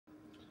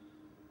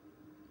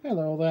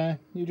Hello there,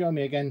 you join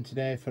me again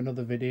today for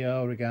another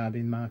video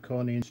regarding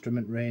Marconi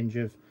instrument range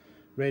of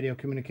radio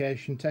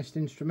communication test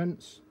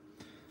instruments.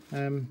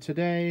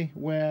 Today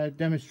we're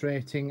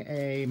demonstrating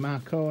a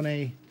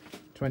Marconi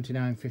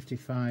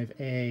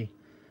 2955A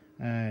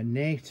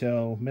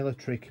NATO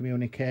Military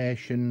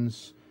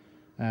Communications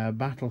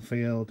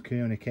Battlefield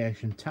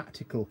Communication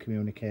Tactical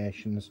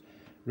Communications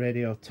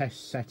radio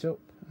test setup.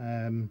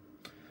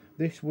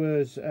 This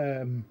was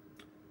a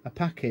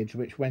package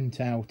which went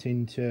out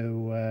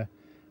into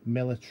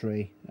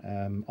military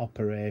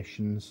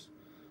operations,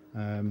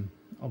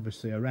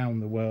 obviously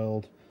around the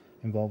world,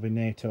 involving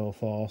NATO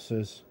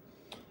forces,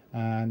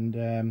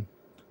 and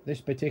this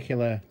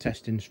particular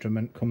test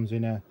instrument comes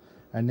in a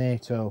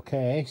NATO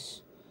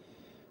case,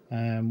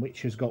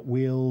 which has got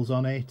wheels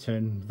on it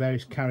and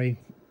various carry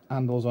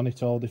handles on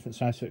it, all different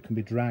sizes, so it can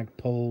be dragged,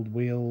 pulled,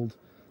 wheeled,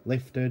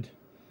 lifted,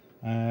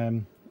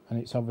 and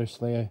it's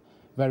obviously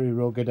very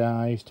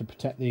ruggedized to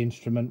protect the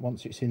instrument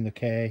once it's in the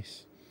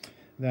case.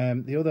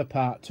 The other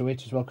part to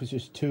it as well, because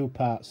it's a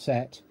two-part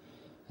set,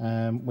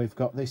 we've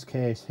got this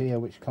case here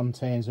which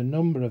contains a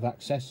number of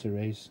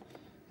accessories,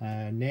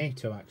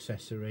 NATO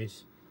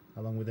accessories,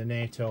 along with the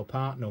NATO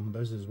part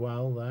numbers as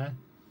well there,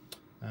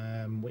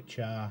 which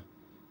are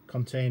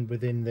contained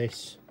within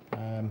this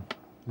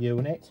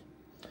unit.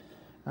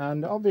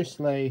 And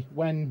obviously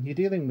when you're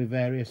dealing with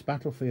various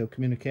battlefield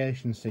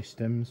communication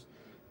systems,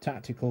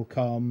 tactical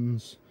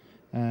comms,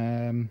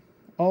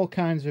 all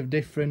kinds of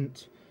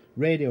different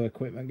radio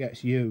equipment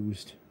gets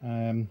used.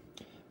 I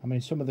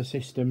mean, some of the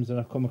systems that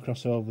I've come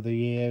across over the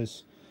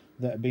years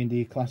that have been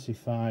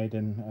declassified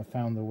and have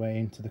found their way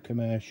into the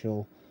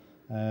commercial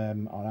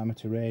or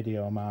amateur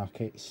radio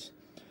markets,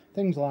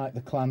 things like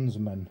the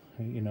Klansman,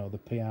 you know, the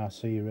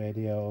PRC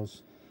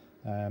radios.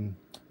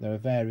 There are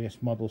various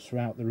models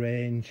throughout the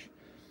range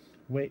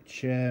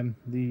which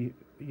the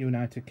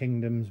United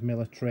Kingdom's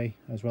military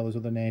as well as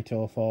other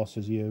NATO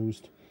forces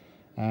used.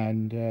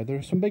 And there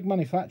are some big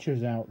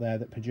manufacturers out there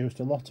that produced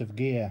a lot of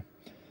gear,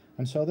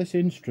 and so this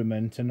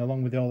instrument, and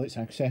along with all its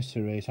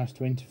accessories, has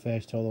to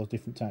interface to all those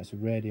different types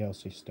of radio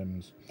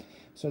systems.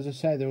 So as I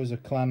say, there was a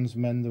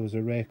Klansman, there was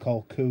a Ray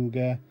called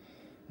Cougar,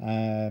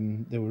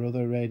 there were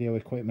other radio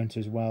equipment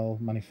as well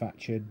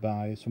manufactured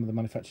by some of the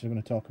manufacturers I'm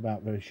going to talk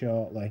about very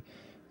shortly,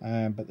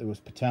 but there was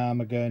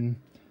Ptarmigan,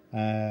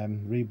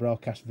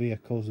 rebroadcast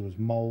vehicles, there was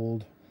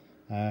Mould,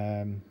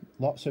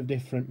 lots of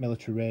different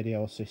military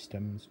radio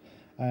systems.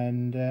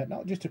 And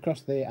not just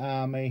across the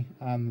Army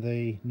and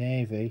the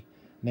Navy,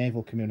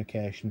 naval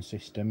communication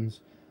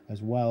systems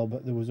as well,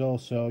 but there was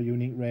also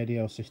unique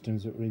radio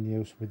systems that were in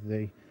use with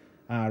the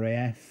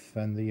RAF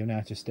and the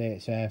United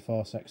States Air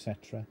Force,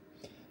 etc.,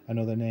 and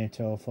other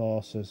NATO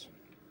forces.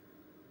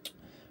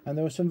 And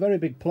there were some very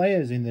big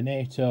players in the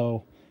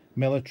NATO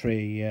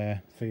military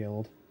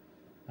field.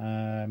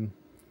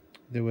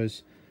 There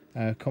was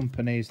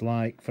companies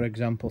like, for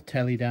example,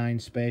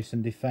 Teledyne Space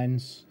and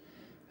Defence,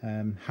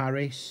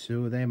 Harris,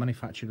 who they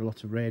manufactured a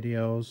lot of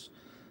radios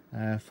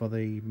for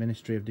the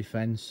Ministry of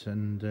Defence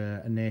and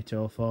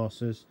NATO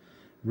forces.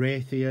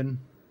 Raytheon,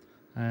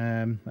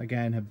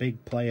 again a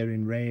big player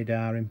in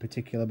radar in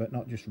particular, but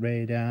not just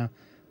radar,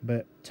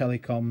 but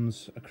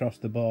telecoms across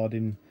the board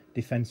in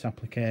defence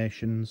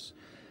applications.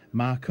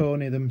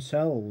 Marconi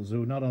themselves,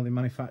 who not only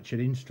manufactured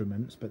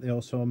instruments, but they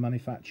also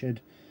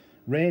manufactured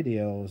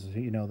radios,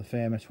 you know, the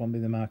famous one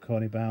being the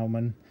Marconi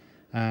Baumann,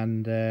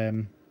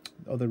 and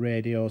other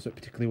radios that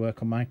particularly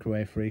work on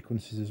microwave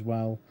frequencies as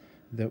well,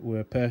 that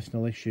were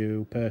personal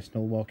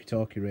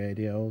walkie-talkie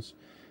radios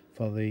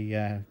for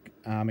the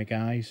army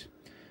guys.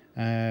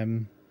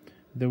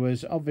 There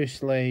was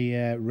obviously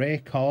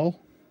Raycall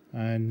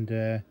and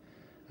their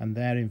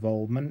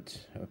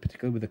involvement,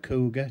 particularly with the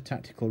Cougar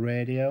tactical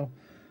radio,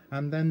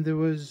 and then there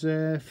was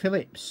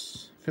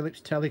Philips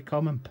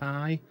Telecom and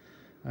Pi.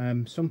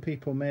 Some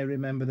people may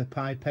remember the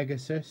Pi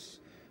Pegasus,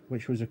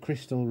 which was a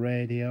crystal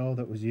radio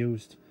that was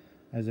used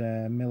as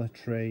a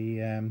military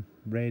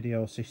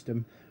radio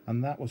system,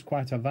 and that was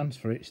quite advanced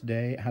for its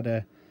day. It had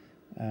a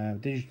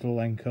digital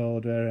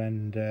encoder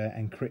and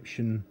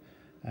encryption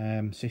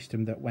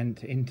system that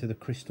went into the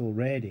crystal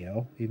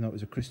radio. Even though it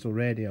was a crystal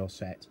radio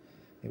set,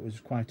 it was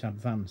quite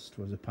advanced,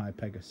 was a Pi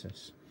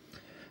Pegasus.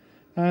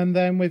 And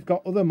then we've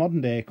got other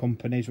modern day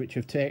companies which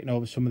have taken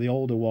over some of the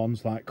older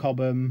ones, like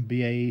Cobham,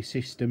 BAE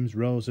Systems,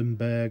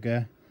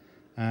 Rosenberger,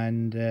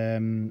 and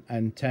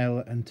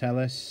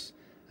Thales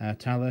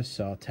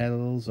or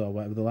Tells, or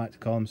whatever they like to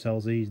call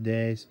themselves these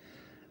days.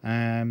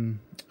 And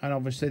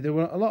obviously there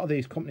were a lot of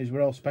these companies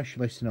were all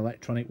specialists in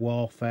electronic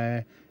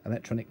warfare,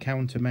 electronic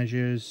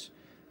countermeasures.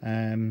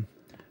 You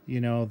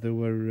know, there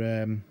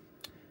were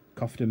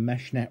Cofton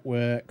Mesh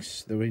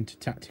Networks, they were into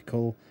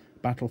tactical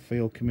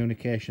battlefield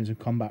communications and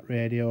combat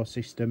radio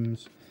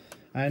systems,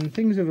 and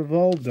things have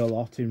evolved a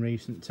lot in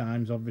recent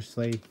times.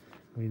 Obviously,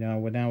 you know,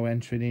 we're now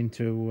entering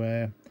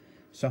into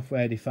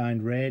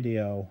software-defined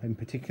radio, in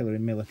particular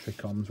in military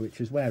comms, which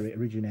is where it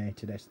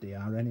originated,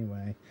 SDR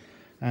anyway.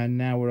 And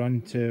now we're on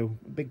to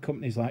big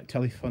companies like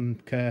Telefunken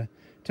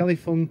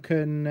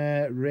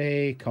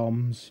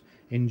Raycoms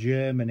in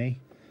Germany,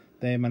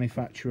 they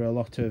manufacture a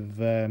lot of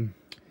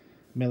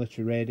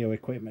military radio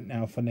equipment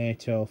now for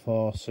NATO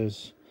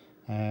forces,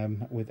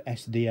 with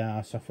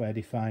SDR, software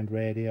defined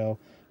radio,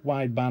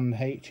 wideband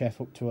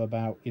HF up to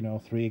about 3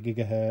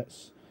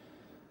 gigahertz,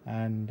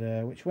 and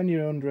which, when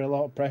you're under a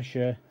lot of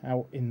pressure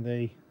out in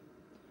the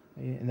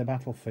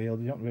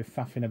battlefield, you don't be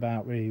faffing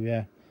about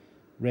with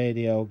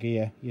radio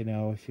gear,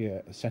 if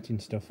you're setting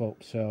stuff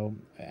up. So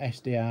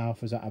SDR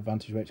offers that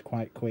advantage where it's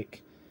quite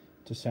quick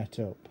to set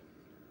up.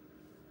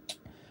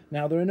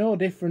 Now, there are no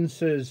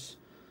differences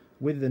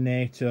with the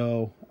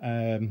NATO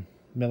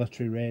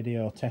military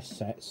radio test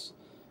sets,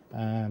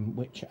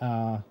 which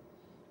are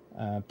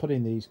put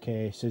in these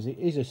cases. It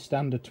is a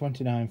standard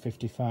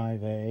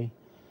 2955A,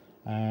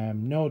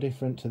 no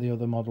different to the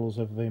other models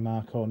of the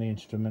Marconi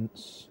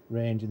Instruments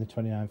range in the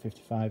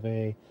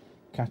 2955A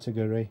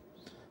category.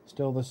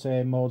 Still the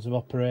same modes of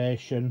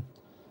operation.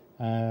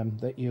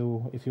 If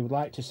you would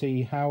like to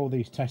see how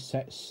these test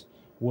sets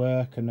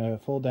work and a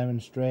full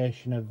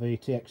demonstration of the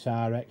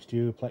TXRX,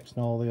 duplex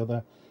and all the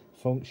other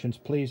functions,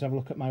 please have a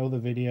look at my other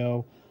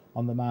video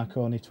on the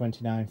Marconi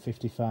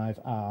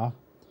 2955R.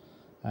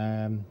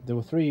 There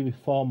were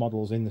 4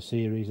 models in the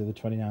series of the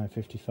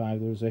 2955.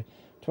 There was a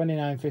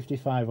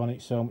 2955 on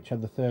its own, which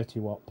had the 30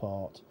 watt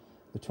port,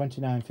 the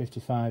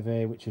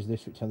 2955A, which is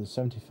this, which had the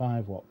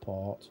 75 watt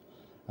port,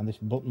 and this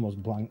button was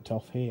blanked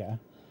off here,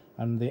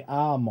 and the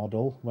R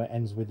model, where it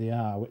ends with the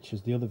R, which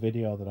is the other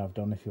video that I've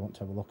done if you want to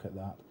have a look at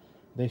that.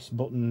 This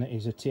button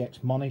is a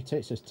TX monitor,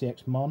 it says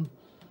TX Mon,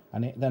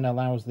 and it then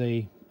allows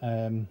the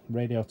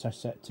radio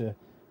test set to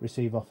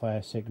receive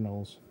off-air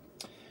signals.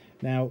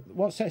 Now,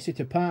 what sets it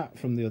apart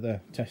from the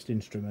other test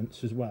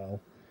instruments as well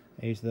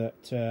is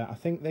that I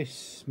think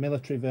this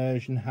military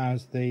version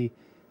has the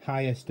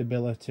higher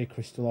stability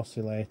crystal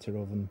oscillator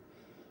oven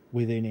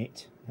within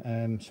it,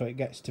 so it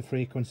gets to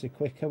frequency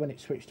quicker when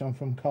it's switched on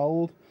from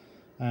cold.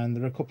 And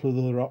there are a couple of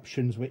other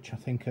options which I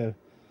think are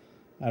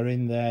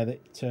in there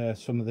that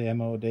some of the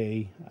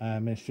MOD,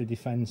 Ministry of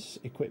Defence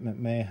equipment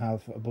may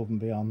have above and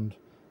beyond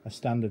a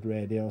standard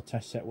radio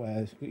test set,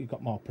 where you've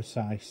got more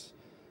precise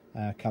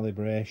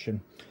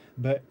calibration.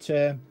 But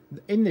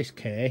in this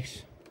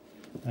case,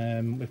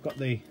 we've got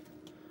the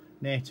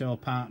NATO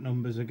part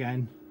numbers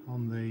again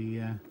on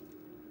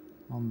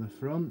the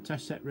front.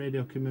 Test set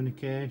radio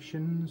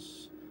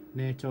communications,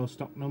 NATO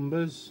stock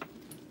numbers.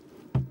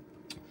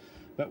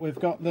 But we've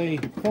got the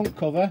front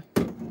cover,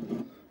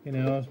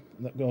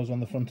 that goes on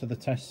the front of the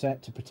test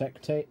set to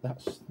protect it.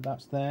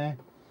 That's there,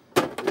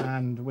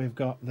 and we've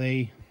got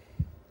the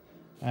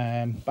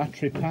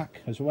battery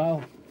pack as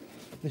well.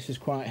 This is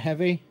quite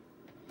heavy.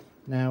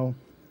 Now,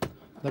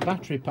 the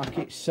battery pack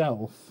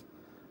itself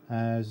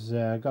has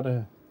got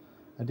a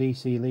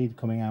DC lead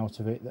coming out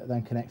of it that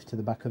then connects to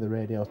the back of the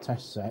radio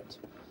test set,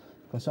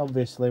 because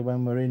obviously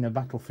when we're in a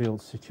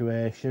battlefield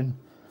situation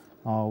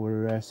or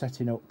we're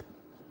setting up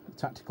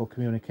tactical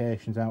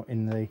communications out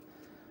in the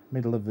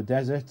middle of the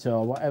desert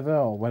or whatever,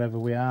 or wherever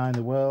we are in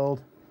the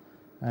world,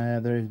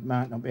 there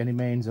might not be any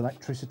mains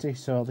electricity,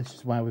 so this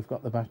is why we've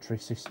got the battery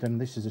system.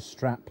 This is a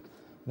strap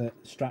that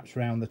straps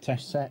around the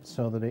test set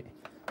so that it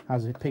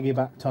has it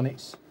piggybacked on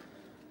its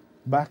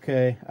back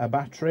a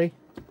battery,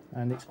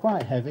 and it's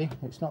quite heavy.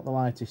 It's not the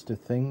lightest of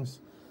things,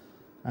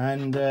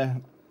 and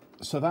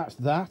so that's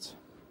that.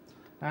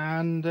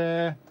 And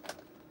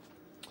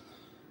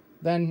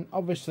then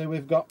obviously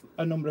we've got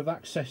a number of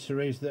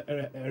accessories that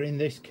are in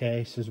this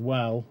case as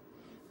well,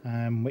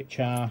 which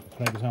are,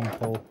 for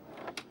example,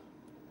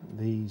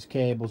 these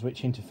cables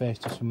which interface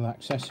to some of the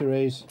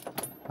accessories,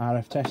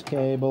 RF test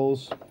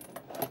cables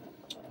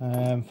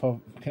for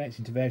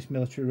connecting to various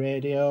military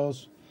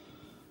radios,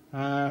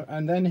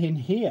 and then in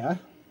here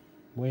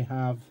we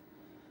have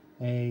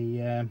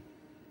a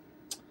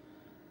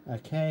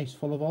case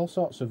full of all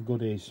sorts of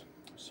goodies.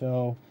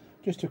 So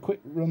just a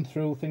quick run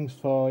through things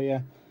for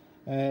you.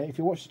 If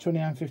you watch the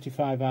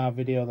 2955R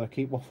video that I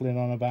keep waffling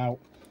on about,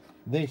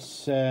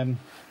 this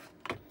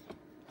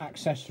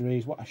accessory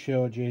is what I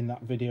showed you in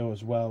that video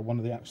as well, one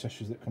of the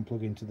accessories that can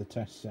plug into the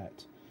test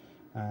set.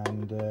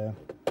 And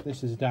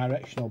this is a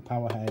directional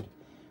power head,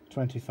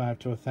 25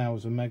 to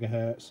 1000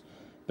 megahertz,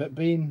 but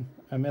being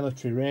a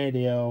military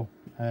radio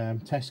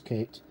test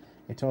kit,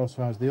 it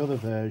also has the other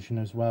version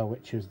as well,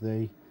 which is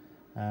the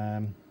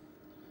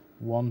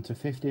 1 to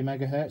 50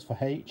 megahertz for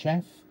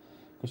HF,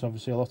 because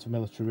obviously a lot of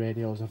military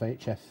radios have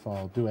HF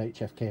or do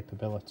HF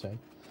capability,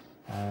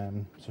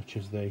 such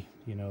as the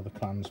the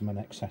Klansman,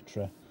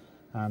 etc.,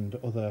 and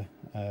other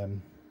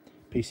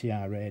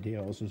PCR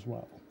radios as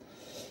well.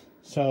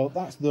 So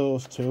that's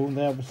those two, and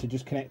they obviously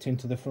just connect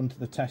into the front of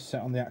the test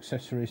set on the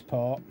accessories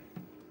port.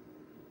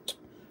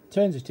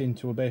 Turns it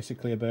into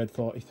basically a Bird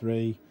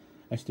 43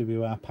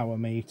 SWR power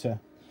meter.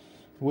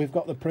 We've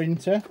got the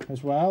printer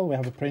as well. We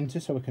have a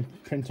printer so we can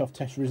print off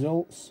test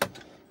results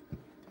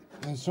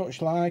and such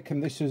like,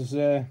 and this is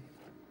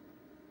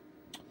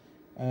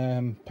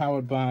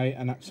powered by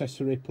an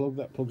accessory plug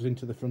that plugs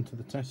into the front of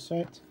the test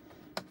set.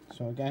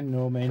 So again,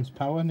 no mains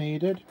power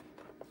needed.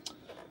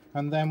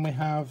 And then we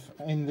have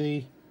in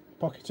the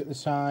pocket at the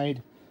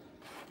side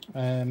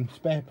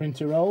Spare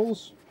printer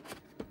rolls.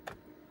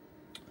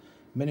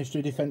 Ministry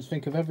of Defence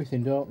think of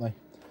everything, don't they?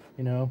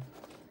 You know,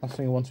 last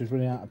thing you want is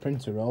running out of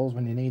printer rolls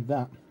when you need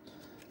that.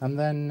 And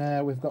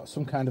then we've got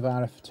some kind of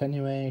RF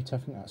attenuator. I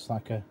think that's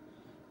like a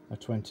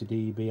 20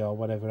 dB or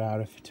whatever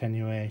RF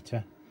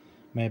attenuator,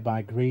 made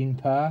by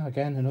Greenpar,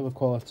 again another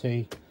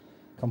quality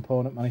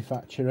component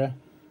manufacturer.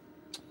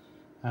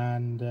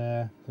 And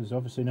there's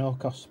obviously no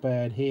cost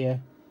spared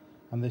here,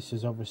 and this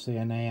is obviously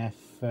an AF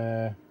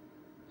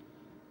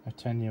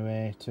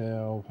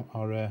attenuator,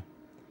 or a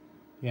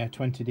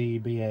 20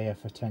 dB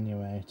AF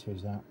attenuator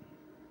is that.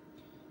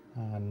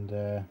 And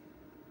there's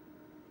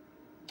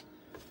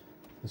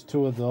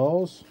two of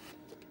those.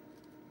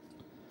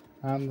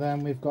 And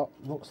then we've got,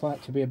 looks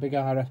like to be a big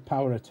RF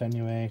power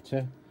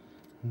attenuator.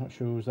 I'm not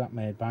sure who's that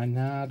made by.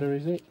 NADA,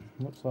 is it?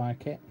 Looks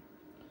like it.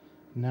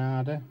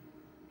 NADA.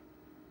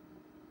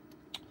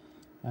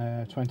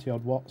 20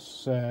 odd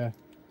watts RF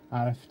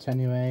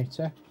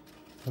attenuator.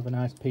 Have a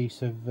nice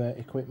piece of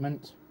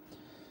equipment.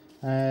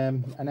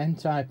 An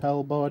N-type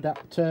elbow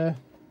adapter.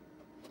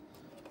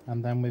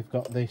 And then we've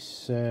got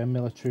this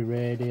military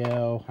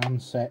radio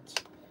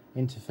handset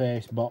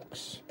interface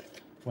box,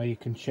 where you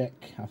can check,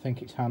 I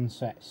think it's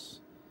handsets,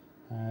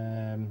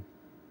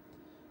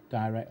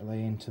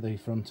 directly into the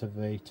front of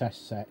the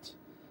test set,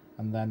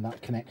 and then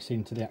that connects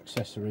into the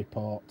accessory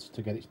port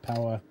to get its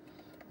power.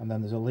 And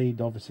then there's a lead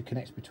obviously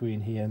connects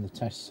between here and the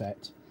test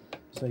set,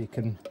 so you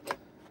can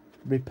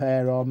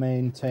repair or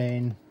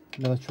maintain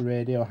military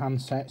radio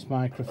handsets,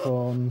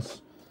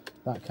 microphones,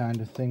 that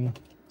kind of thing.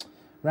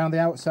 Around the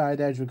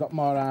outside edge we've got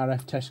more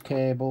RF test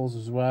cables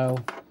as well,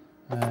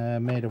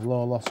 made of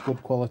low loss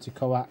good quality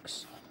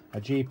coax, a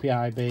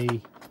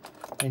GPIB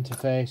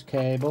interface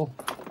cable,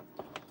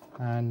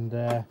 and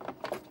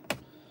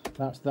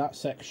that's that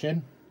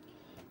section.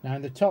 Now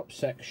in the top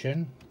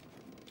section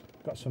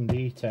I've got some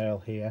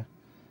detail here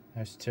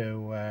as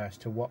to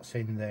what's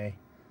in the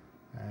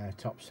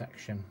top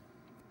section.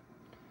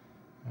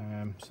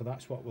 So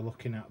that's what we're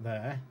looking at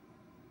there.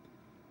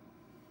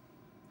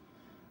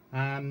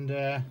 And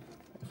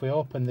if we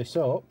open this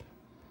up,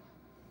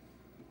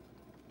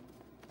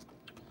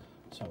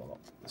 let's have a look,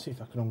 see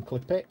if I can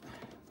unclip it.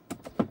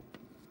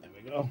 There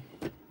we go.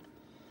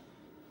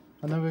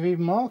 And then we've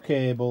even more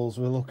cables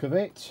with the look of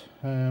it.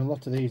 A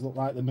lot of these look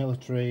like the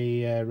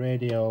military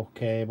radio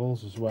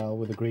cables as well,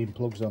 with the green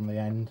plugs on the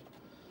end.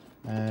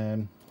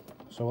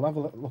 So we'll have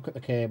a look at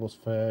the cables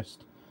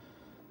first.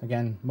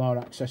 Again, more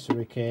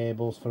accessory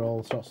cables for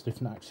all sorts of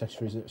different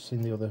accessories that's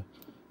in the other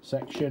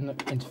section that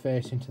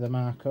interface into the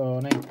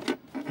Marconi.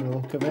 The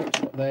look of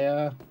it, what they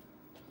are.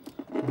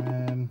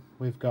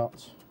 We've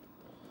got,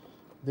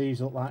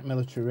 these look like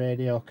military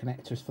radio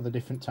connectors for the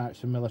different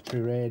types of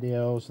military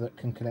radios that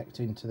can connect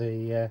into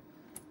the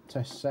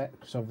test set,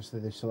 because obviously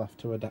this will have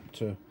to adapt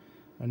to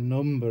a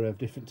number of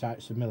different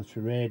types of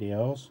military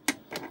radios.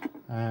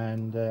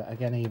 And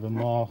again, even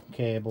more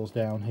cables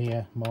down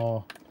here,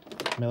 more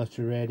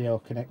military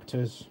radio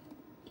connectors,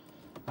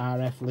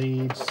 RF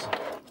leads,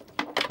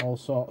 all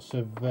sorts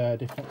of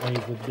different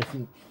leads with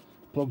different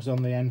plugs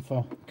on the end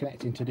for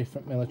connecting to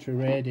different military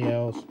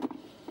radios.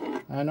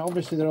 And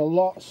obviously there are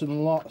lots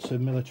and lots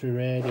of military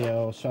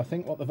radios, so I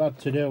think what they've had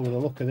to do with the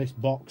look of this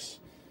box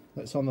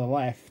that's on the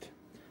left,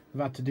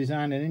 they've had to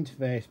design an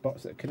interface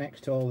box that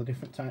connects to all the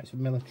different types of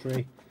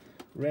military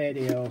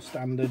radio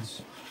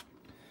standards.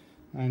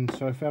 And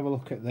so if we have a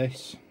look at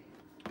this,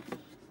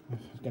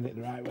 let's get it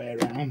the right way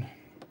around.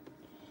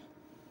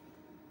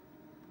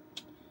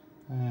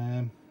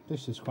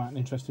 This is quite an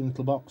interesting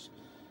little box.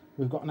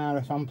 We've got an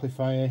RF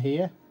amplifier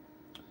here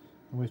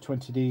with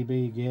 20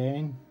 dB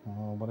gain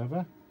or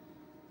whatever,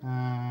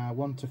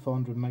 1 to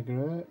 400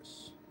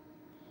 megahertz.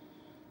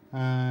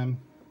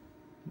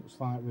 Looks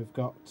like we've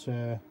got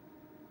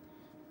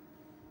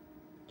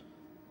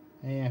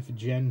AF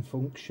gen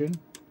function,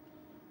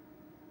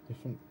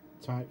 different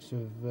types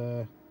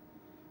of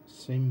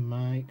sim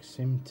mic,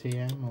 sim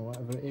TM or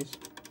whatever it is.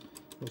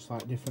 Looks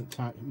like different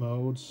type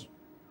modes.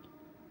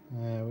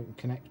 We can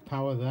connect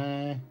power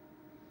there.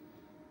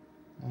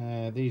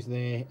 These are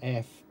the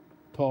AF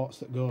ports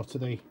that go to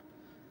the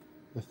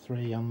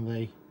 3 on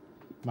the,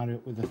 marry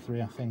up with the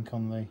 3 I think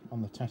on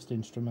the test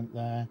instrument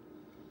there.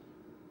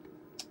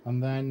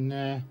 And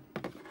then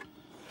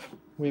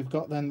we've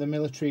got then the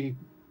military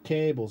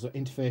cables that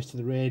interface to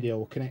the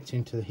radio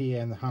connecting to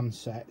here and the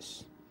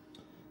handsets.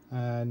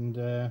 And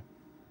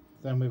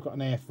then we've got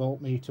an AF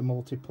voltmeter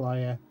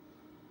multiplier,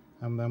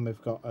 and then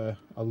we've got a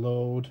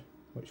load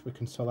which we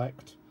can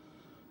select,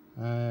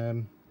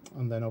 and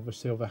then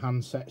obviously other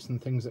handsets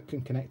and things that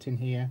can connect in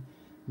here,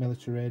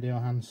 military radio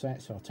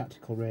handsets or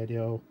tactical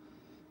radio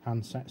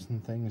handsets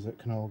and things that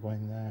can all go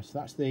in there. So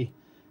that's the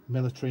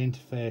military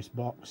interface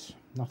box,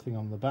 nothing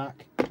on the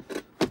back.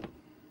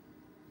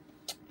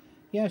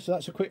 Yeah, so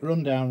that's a quick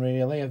rundown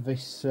really of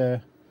this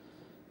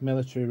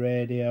military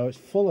radio. It's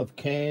full of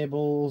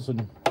cables,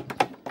 and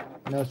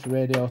military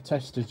radio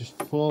testers just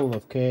full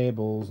of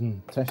cables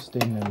and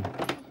testing and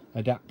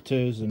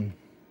adapters, and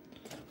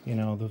you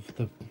know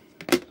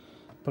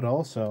put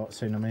all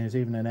sorts in. I mean, there's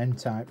even an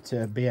N-type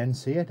to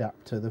BNC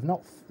adapter. They've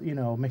not, you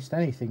know, missed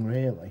anything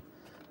really.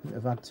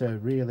 They've had to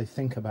really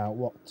think about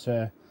what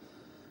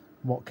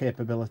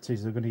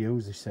capabilities they're going to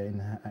use this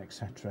in,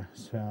 etc.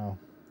 So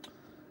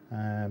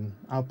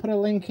I'll put a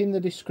link in the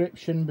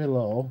description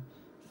below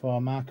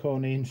for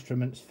Marconi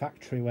Instruments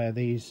Factory, where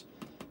these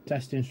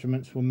test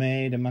instruments were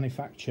made and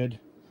manufactured.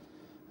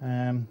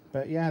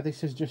 But yeah,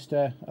 this is just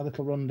a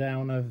little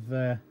rundown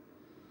of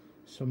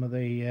some of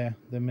the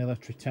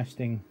military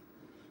testing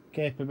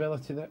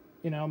capability that,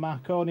 you know,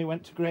 Marconi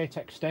went to great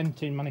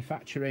extent in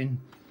manufacturing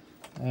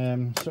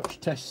such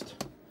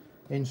test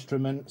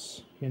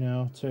instruments, you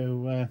know,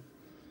 to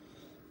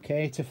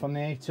cater for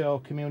NATO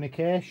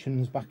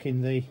communications back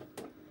in the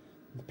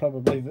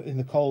probably in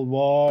the Cold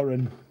War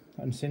and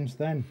since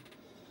then.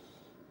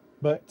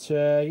 But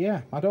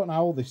yeah, I don't know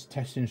how old this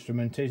test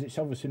instrument is. It's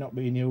obviously not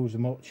being used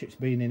much. It's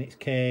been in its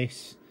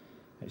case.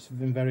 It's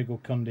in very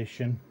good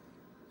condition.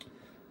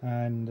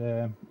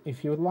 And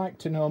if you would like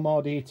to know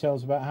more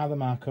details about how the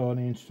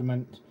Marconi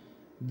instrument,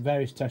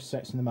 various test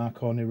sets in the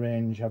Marconi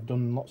range, I've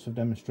done lots of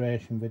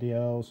demonstration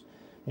videos.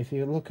 If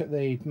you look at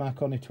the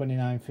Marconi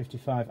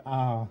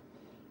 2955R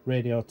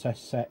radio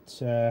test set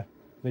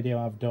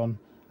video I've done,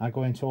 I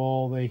go into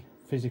all the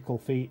physical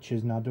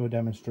features and I do a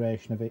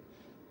demonstration of it,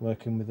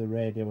 working with the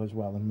radio as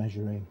well and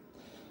measuring.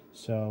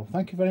 So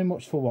thank you very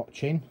much for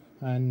watching,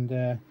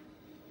 and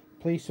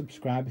please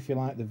subscribe if you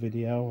like the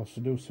video. I'll also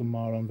do some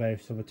more on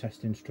various other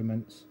test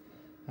instruments,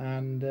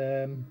 and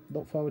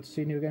look forward to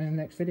seeing you again in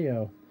the next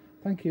video.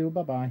 Thank you,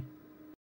 bye bye.